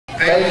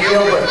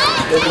Gilbreath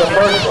is the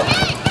first one.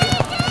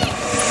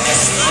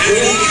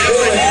 He's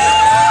doing it.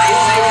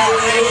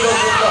 He's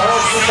the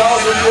horse he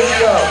calls it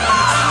Rico.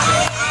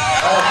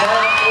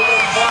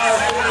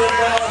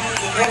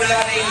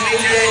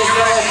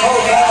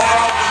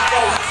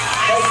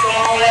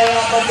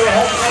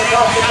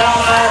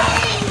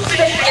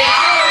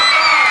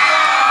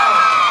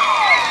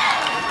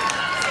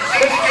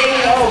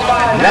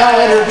 Now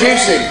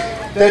introducing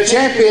the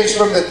champions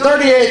from the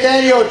 38th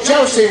Annual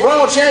Josey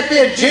World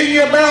Champion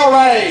Junior Barrel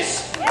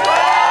Race.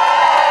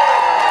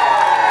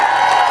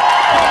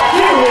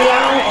 Here we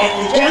are at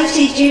the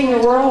Josey Junior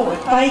World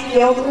with Faith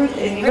Gilbreath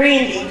and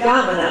Randy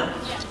Domino.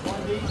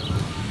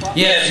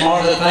 Yes,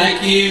 Martha,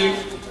 thank you.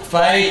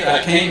 Faith,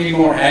 I can't be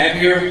more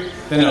happier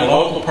than a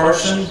local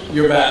person.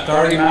 You're about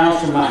 30 miles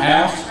from my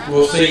house.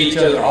 We'll see each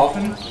other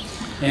often.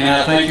 And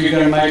I think you're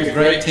going to make a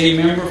great team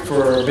member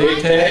for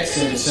Big Tex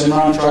and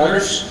Cimarron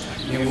Trailers.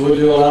 And we'll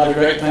do a lot of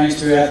great things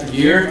throughout the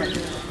year.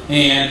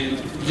 And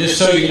just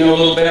so you know a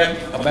little bit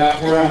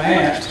about where I'm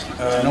at,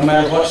 no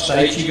matter what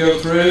state you go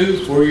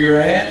through, where you're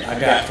at, I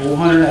got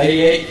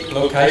 488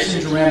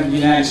 locations around the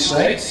United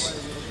States.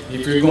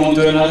 If you're going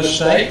to another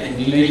state and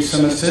you need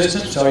some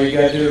assistance, all you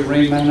got to do is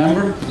ring my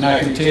number and I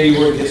can tell you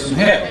where to get some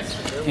help.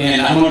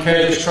 And I'm going to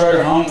carry this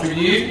trailer home for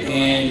you,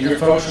 and your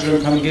folks are going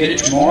to come get it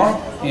tomorrow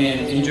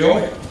and enjoy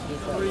it.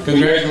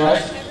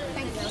 Congratulations.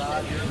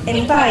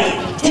 And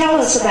Faith, tell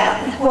us about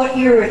what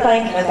you were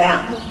thinking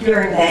about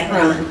during that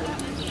run.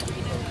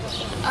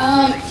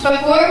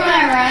 Before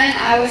my run,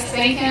 I was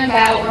thinking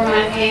about where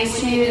my pace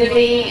needed to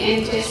be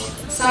and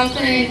just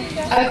something,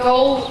 a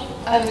goal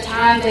of the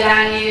time that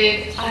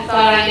I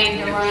thought I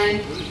needed to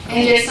run,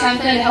 and just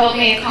something to help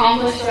me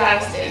accomplish what I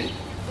was doing.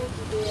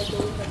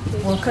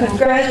 Well,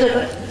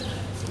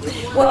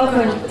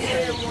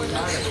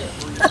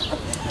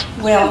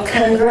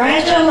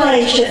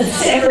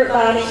 congratulations,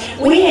 everybody.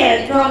 We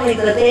had probably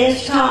the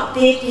best top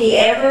 50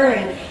 ever,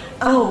 and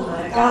oh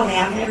my golly,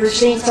 I've never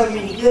seen so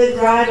many good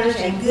riders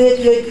and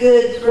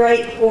good,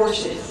 great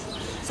horses.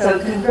 So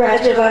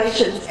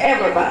congratulations,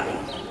 everybody.